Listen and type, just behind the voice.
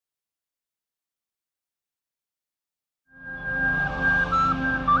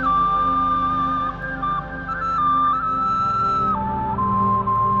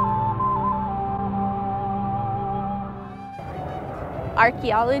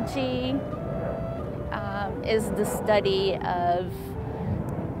Archaeology is the study of,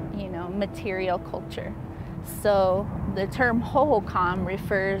 material culture. So the term hohokam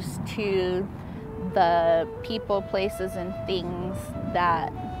refers to the people, places, and things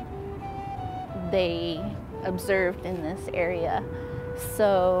that they observed in this area.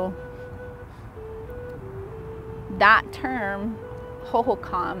 So that term,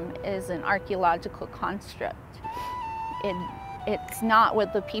 hohokam, is an archaeological construct. It's not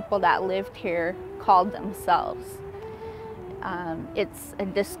what the people that lived here called themselves. It's a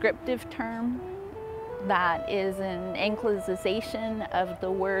descriptive term that is an anglicization of the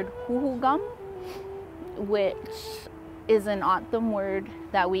word huhugam, which is an O'odham word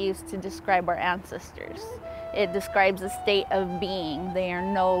that we use to describe our ancestors. It describes a state of being. They are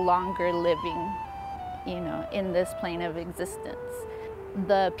no longer living, in this plane of existence.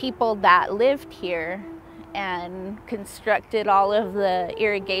 The people that lived here and constructed all of the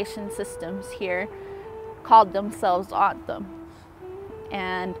irrigation systems here called themselves O'odham.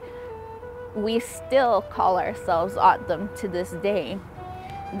 And we still call ourselves O'odham to this day.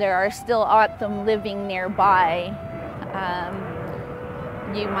 There are still O'odham living nearby.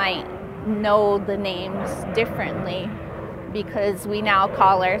 You might know the names differently because we now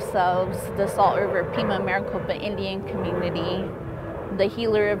call ourselves the Salt River Pima Maricopa Indian Community, the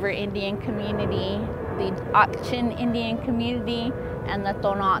Gila River Indian Community, the Akshin Indian Community, and the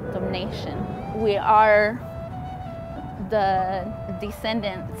Tohono O'odham Nation. We are the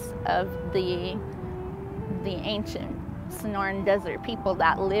descendants of the ancient Sonoran Desert people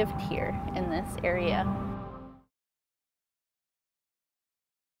that lived here in this area.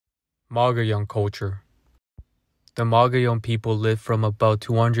 Magayan culture. The Magayan people lived from about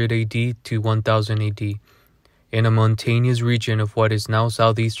 200 AD to 1000 AD in a mountainous region of what is now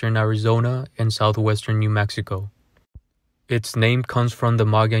southeastern Arizona and southwestern New Mexico. Its name comes from the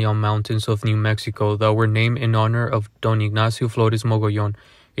Magayan Mountains of New Mexico that were named in honor of Don Ignacio Flores Mogollon,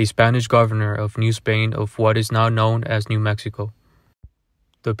 a Spanish governor of New Spain of what is now known as New Mexico.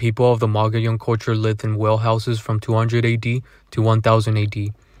 The people of the Magayan culture lived in well houses from 200 AD to 1000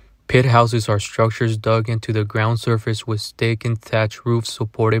 AD. Pit houses are structures dug into the ground surface with stick and thatch roofs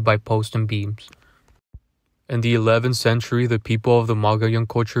supported by posts and beams. In the 11th century, the people of the Magayan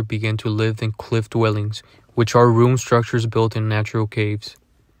culture began to live in cliff dwellings, which are room structures built in natural caves.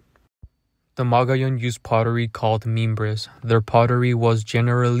 The Magayan used pottery called mimbres. Their pottery was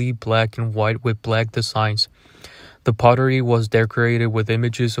generally black and white with black designs. The pottery was decorated with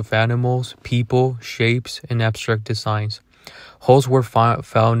images of animals, people, shapes, and abstract designs. Holes were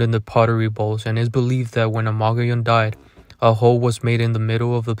found in the pottery bowls, and it is believed that when a Magayan died, a hole was made in the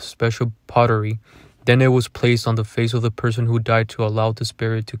middle of the special pottery. Then it was placed on the face of the person who died to allow the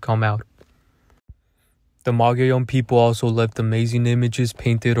spirit to come out. The Magayan people also left amazing images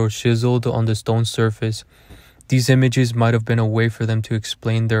painted or chiseled on the stone surface. These images might have been a way for them to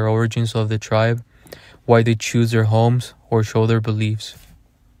explain their origins of the tribe, why they choose their homes, or show their beliefs.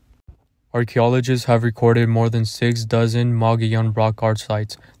 Archaeologists have recorded more than 6 dozen Magayan rock art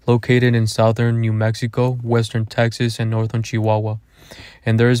sites located in southern New Mexico, western Texas, and northern Chihuahua.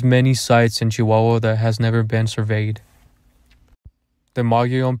 And there is many sites in Chihuahua that has never been surveyed. The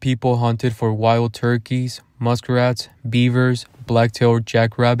Magayan people hunted for wild turkeys, muskrats, beavers, black-tailed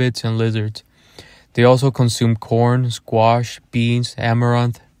jackrabbits, and lizards. They also consumed corn, squash, beans,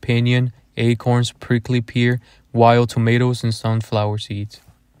 amaranth, pinyon, acorns, prickly pear, wild tomatoes, and sunflower seeds.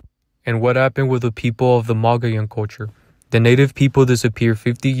 And what happened with the people of the Magayan culture? The native people disappeared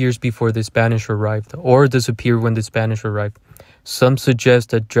 50 years before the Spanish arrived, or disappeared when the Spanish arrived. Some suggest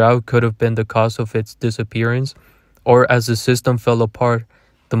that drought could have been the cause of its disappearance, or as the system fell apart,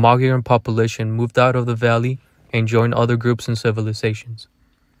 the Magayan population moved out of the valley and joined other groups and civilizations.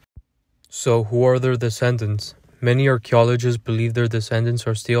 So who are their descendants? Many archaeologists believe their descendants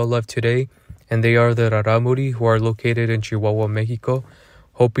are still alive today, and they are the Raramuri, who are located in Chihuahua, Mexico,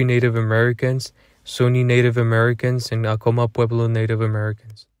 Hopi Native Americans, Sunni Native Americans, and Acoma Pueblo Native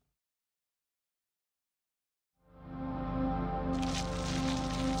Americans.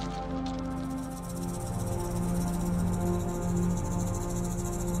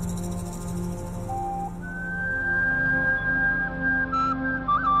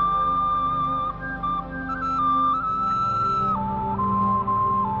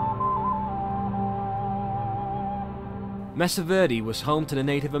 Mesa Verde was home to the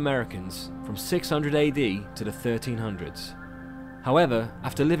Native Americans from 600 AD to the 1300s. However,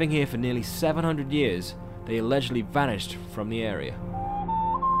 after living here for nearly 700 years, they allegedly vanished from the area.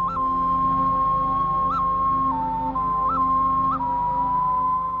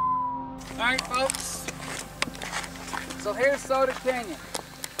 Alright folks, So here's Soda Canyon.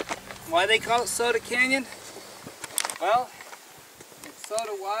 Why they call it Soda Canyon? Well, it's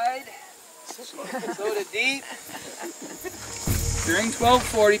soda wide, soda deep. During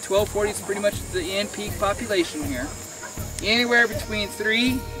 1240 is pretty much the end peak population here. Anywhere between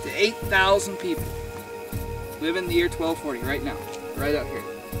 3,000 to 8,000 people live in the year 1240 right now, right out here.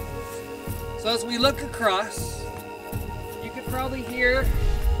 So as we look across, you could probably hear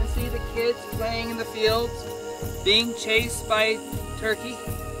and see the kids playing in the fields, being chased by turkey,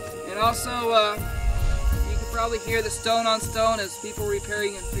 and also you could probably hear the stone on stone as people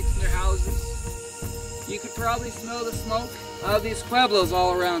repairing and fixing their houses. You could probably smell the smoke of these pueblos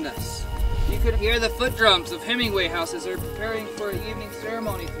all around us. You could hear the foot drums of Hemingway houses are preparing for an evening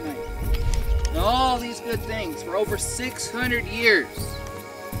ceremony tonight. And all these good things for over 600 years.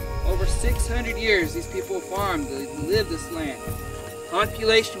 Over 600 years these people farmed, they lived this land.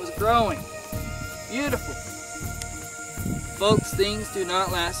 Population was growing. Beautiful. Folks, things do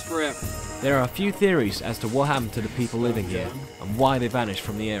not last forever. There are a few theories as to what happened to the people living here and why they vanished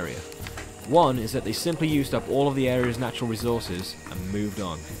from the area. One is that they simply used up all of the area's natural resources and moved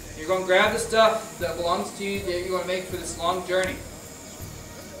on. You're going to grab the stuff that belongs to you that you're going to make for this long journey.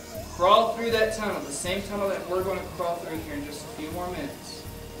 Crawl through that tunnel, the same tunnel that we're going to crawl through here in just a few more minutes,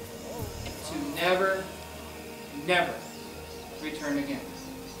 to never, never return again.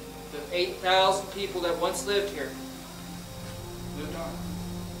 The 8,000 people that once lived here moved on.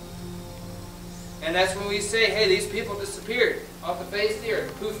 And that's when we say, hey, these people disappeared off the face of the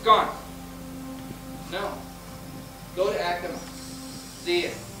earth, poof, gone. No. Go to Acoma,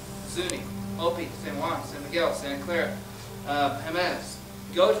 Zia, Zuni, Opie, San Juan, San Miguel, Santa Clara, Jimenez.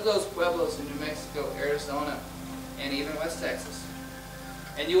 Go to those pueblos in New Mexico, Arizona, and even West Texas.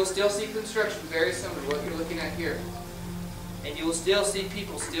 And you will still see construction very similar to what you're looking at here. And you will still see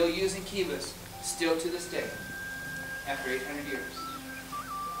people still using kivas, still to this day, after 800 years.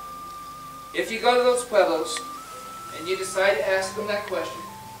 If you go to those pueblos and you decide to ask them that question,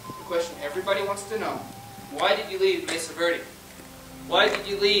 the question everybody wants to know, why did you leave Mesa Verde? Why did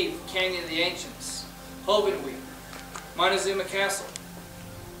you leave Canyon of the Ancients, Hovenweed, Montezuma Castle,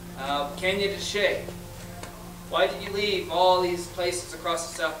 Canyon de Chelly? Why did you leave all these places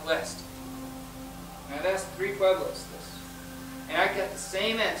across the Southwest? And I've asked 3 pueblos this, and I got the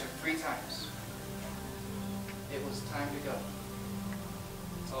same answer 3 times. It was time to go.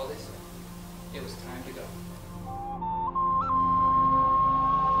 That's all they said. It was time to go.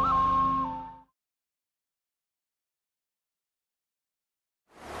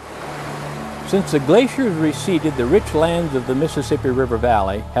 Since the glaciers receded, the rich lands of the Mississippi River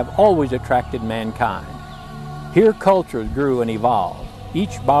Valley have always attracted mankind. Here cultures grew and evolved,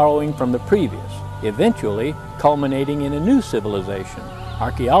 each borrowing from the previous, eventually culminating in a new civilization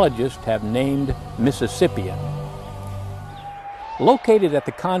archaeologists have named Mississippian. Located at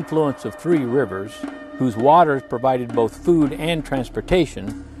the confluence of 3 rivers, whose waters provided both food and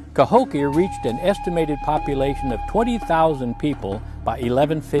transportation, Cahokia reached an estimated population of 20,000 people by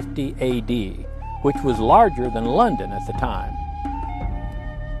 1150 AD, which was larger than London at the time.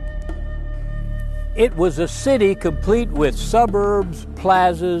 It was a city complete with suburbs,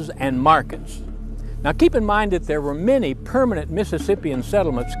 plazas, and markets. Now keep in mind that there were many permanent Mississippian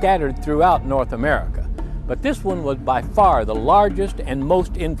settlements scattered throughout North America, but this one was by far the largest and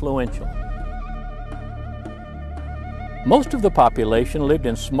most influential. Most of the population lived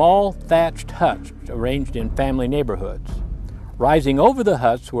in small thatched huts arranged in family neighborhoods. Rising over the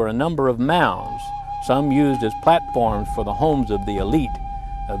huts were a number of mounds, some used as platforms for the homes of the elite,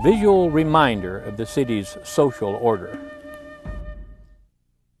 a visual reminder of the city's social order.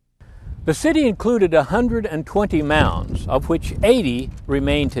 The city included 120 mounds, of which 80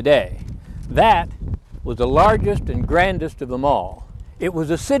 remain today. That was the largest and grandest of them all. It was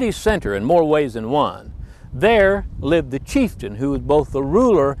a city center in more ways than one. There lived the chieftain, who was both the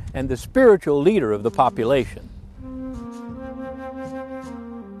ruler and the spiritual leader of the population.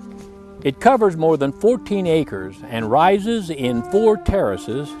 It covers more than 14 acres and rises in 4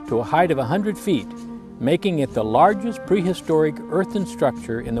 terraces to a height of 100 feet, making it the largest prehistoric earthen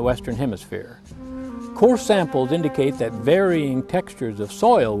structure in the Western Hemisphere. Core samples indicate that varying textures of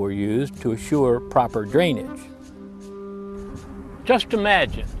soil were used to assure proper drainage. Just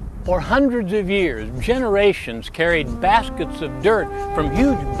imagine, for hundreds of years, generations carried baskets of dirt from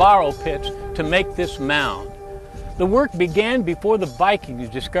huge borrow pits to make this mound. The work began before the Vikings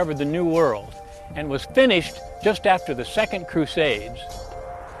discovered the New World and was finished just after the Second Crusades.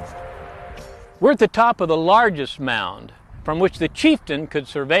 We're at the top of the largest mound, from which the chieftain could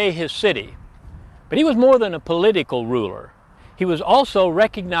survey his city. But he was more than a political ruler. He was also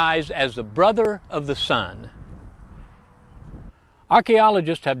recognized as the brother of the sun.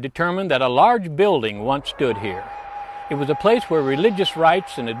 Archaeologists have determined that a large building once stood here. It was a place where religious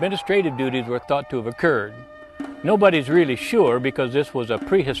rites and administrative duties were thought to have occurred. Nobody's really sure because this was a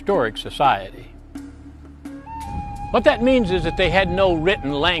prehistoric society. What that means is that they had no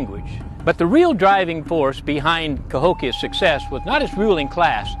written language. But the real driving force behind Cahokia's success was not its ruling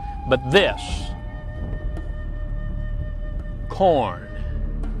class, but this: corn.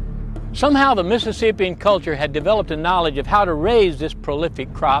 Somehow the Mississippian culture had developed a knowledge of how to raise this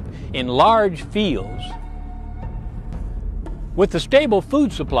prolific crop in large fields. With the stable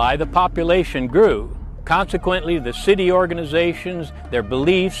food supply, the population grew. Consequently, the city organizations, their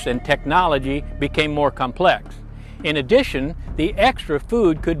beliefs, and technology became more complex. In addition, the extra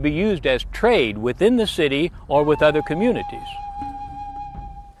food could be used as trade within the city or with other communities.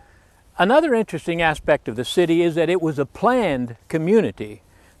 Another interesting aspect of the city is that it was a planned community.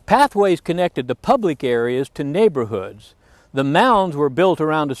 Pathways connected the public areas to neighborhoods. The mounds were built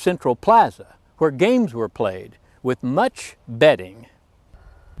around a central plaza where games were played, with much betting.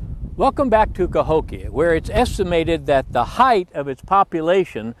 Welcome back to Cahokia, where it's estimated that the height of its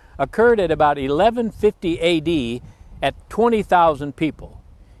population occurred at about 1150 AD at 20,000 people.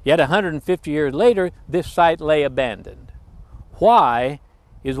 Yet 150 years later, this site lay abandoned. Why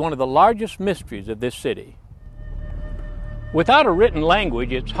is one of the largest mysteries of this city. Without a written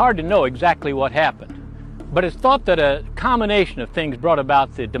language, it's hard to know exactly what happened, but it's thought that a combination of things brought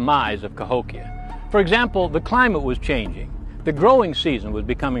about the demise of Cahokia. For example, the climate was changing. The growing season was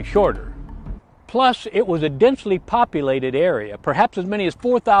becoming shorter. Plus, it was a densely populated area, perhaps as many as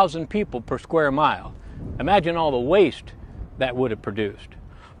 4,000 people per square mile. Imagine all the waste that would have produced.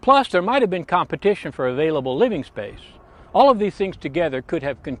 Plus, there might have been competition for available living space. All of these things together could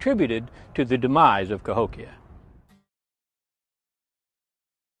have contributed to the demise of Cahokia.